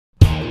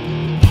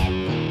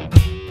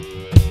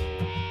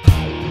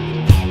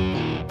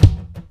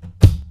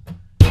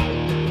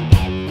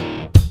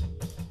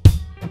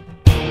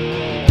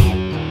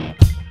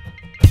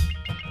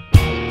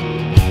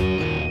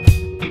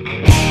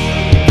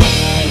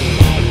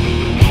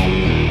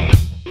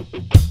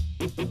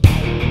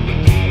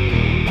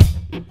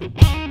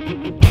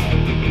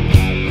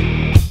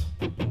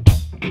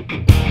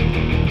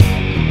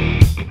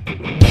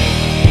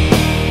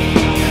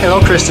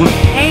Kristen.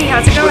 Hey,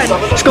 how's it going?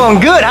 It's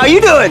going good. How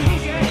you doing?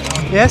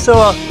 Yeah,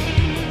 so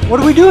what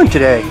are we doing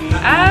today?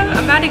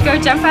 I'm about to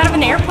go jump out of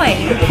an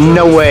airplane.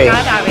 No way.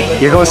 Skydiving.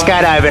 You're going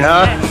skydiving,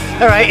 huh?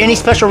 Yes. All right, any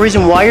special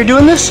reason why you're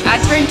doing this? I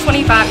turned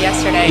 25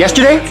 yesterday.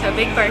 Yesterday? So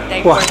big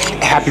birthday Well, for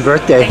me. happy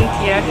birthday.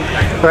 Thank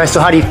you. All right,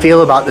 so how do you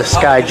feel about the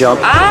sky jump?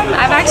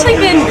 I've actually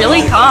been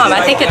really calm.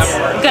 I think it's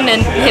gonna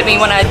hit me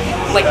when I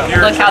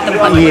look out the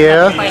plane.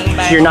 Yeah,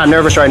 But so you're not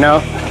nervous right now?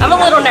 I'm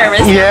a little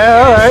nervous.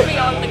 Yeah, all right.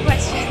 All the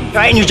questions. All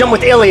right, and you jump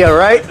with Ilya,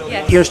 right?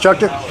 Yes. Your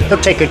instructor? He'll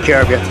take good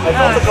care of you.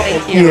 Oh,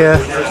 thank you.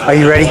 Yeah. Are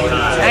you ready?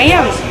 I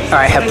am. All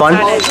right, have fun.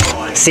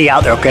 Excited. See you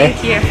out there, okay?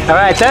 Thank you. All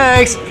right,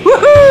 thanks.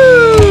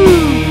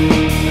 Woohoo!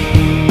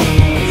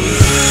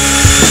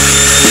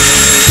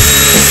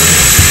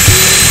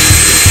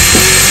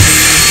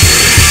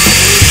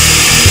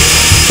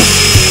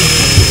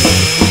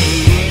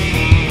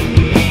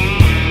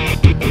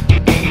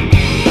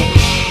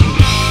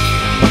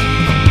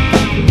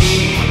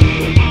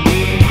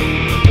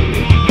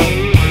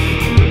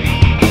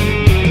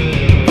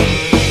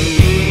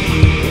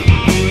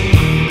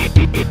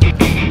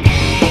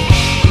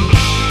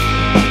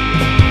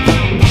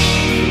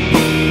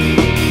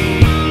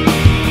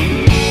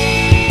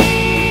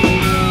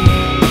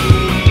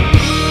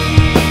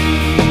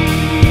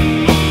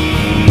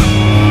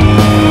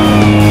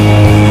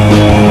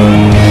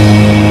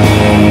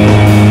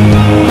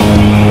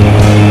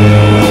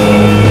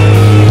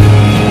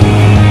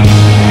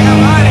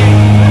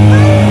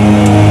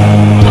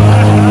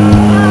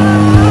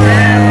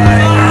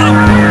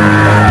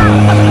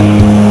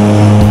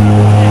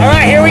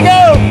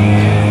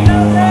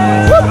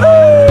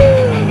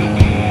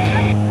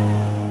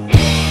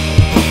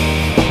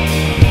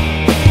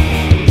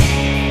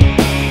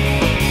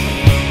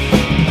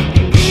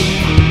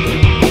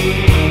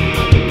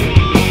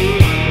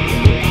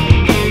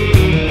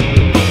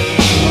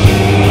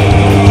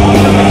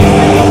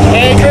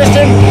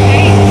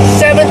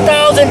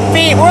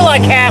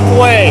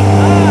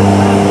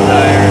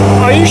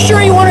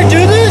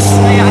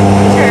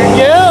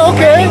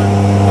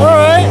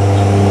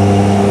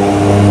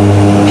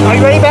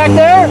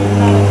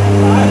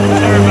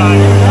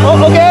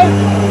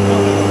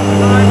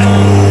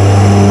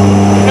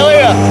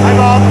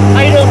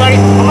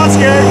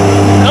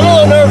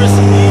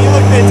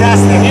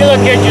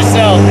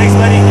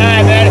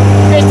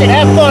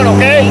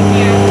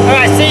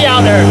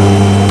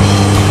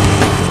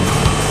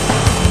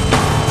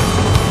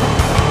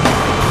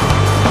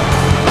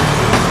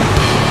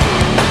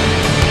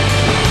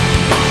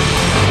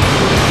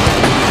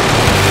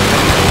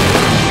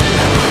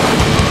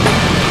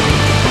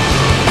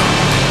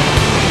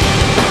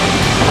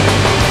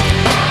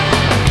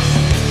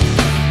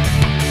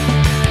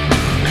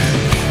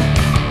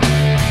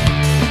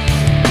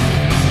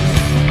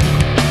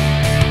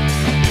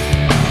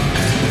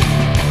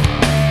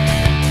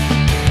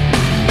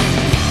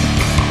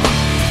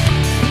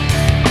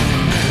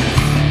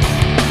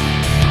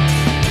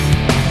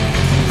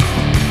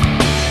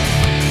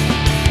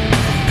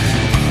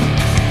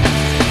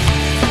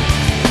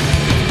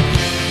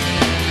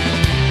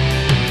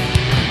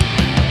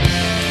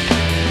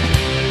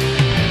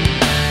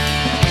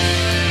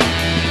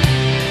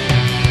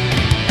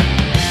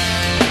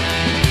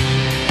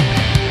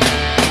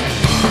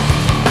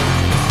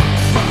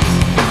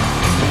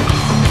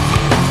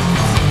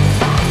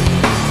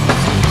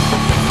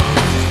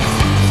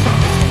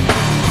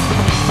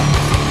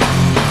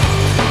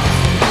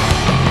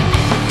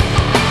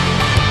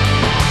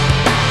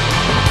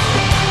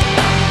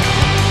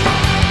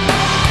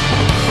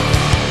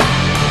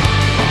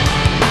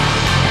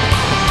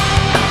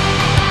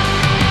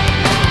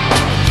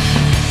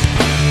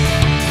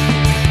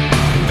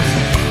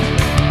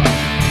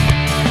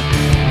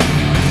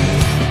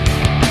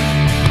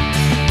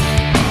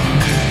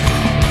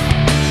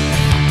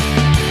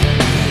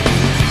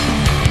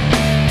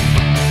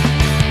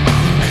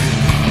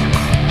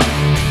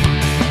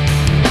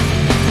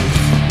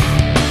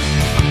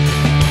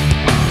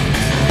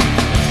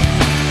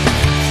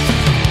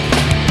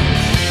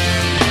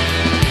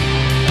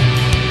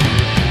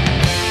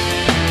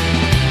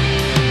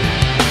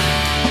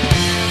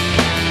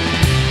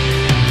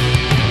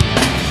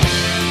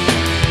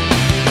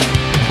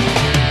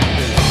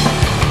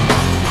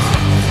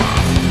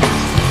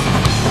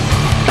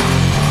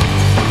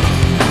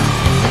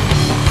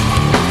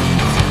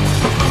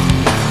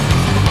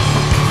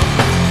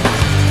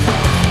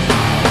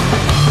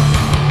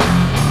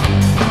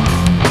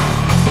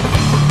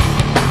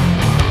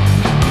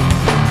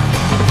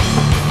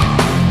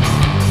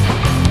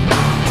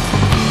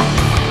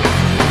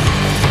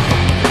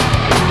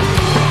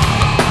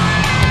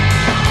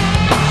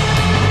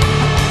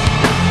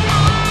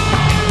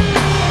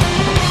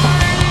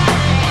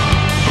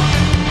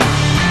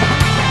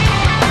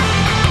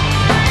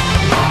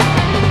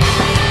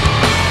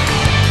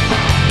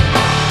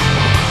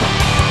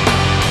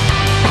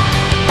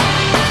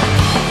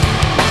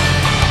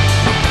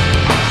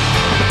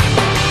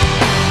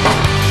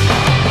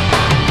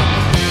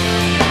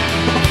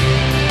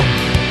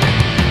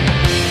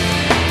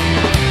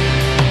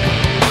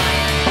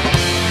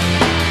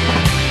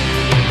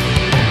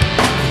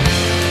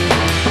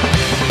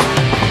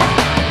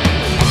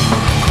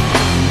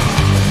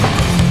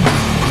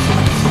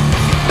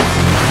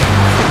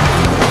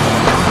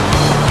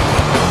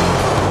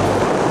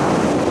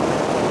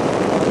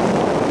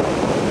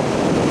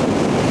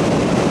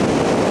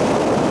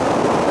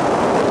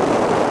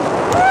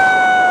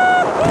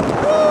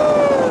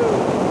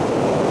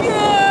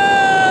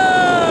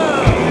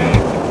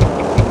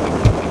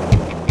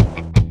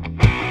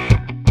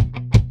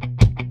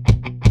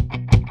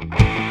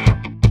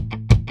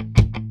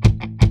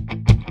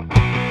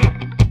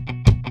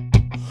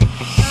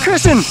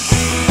 Kristen,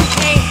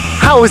 Hey,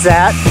 how was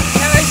that?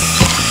 that was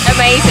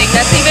amazing.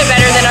 That's even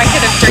better than I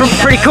could have dreamed.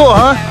 Pretty of. cool,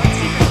 huh?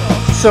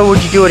 So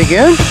would you do it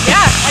again? Yeah,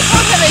 I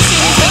told him as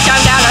soon as we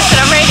jumped down, I said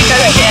I'm ready to go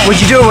again.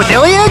 Would you do it with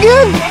Ilya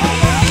again?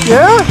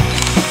 Yeah?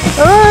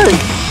 Alright.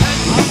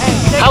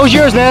 How was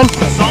yours, man?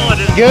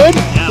 Solid. Good?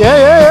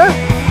 Yeah.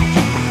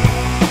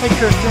 Hey,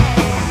 Kristen.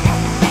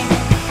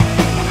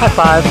 High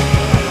five.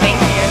 Thank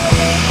you.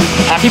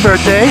 Happy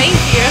birthday. Thank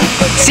you.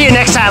 See you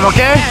next time,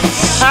 okay?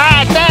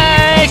 Alright,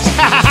 thanks!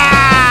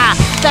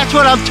 That's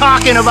what I'm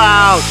talking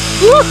about!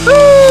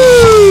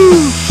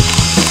 Woohoo!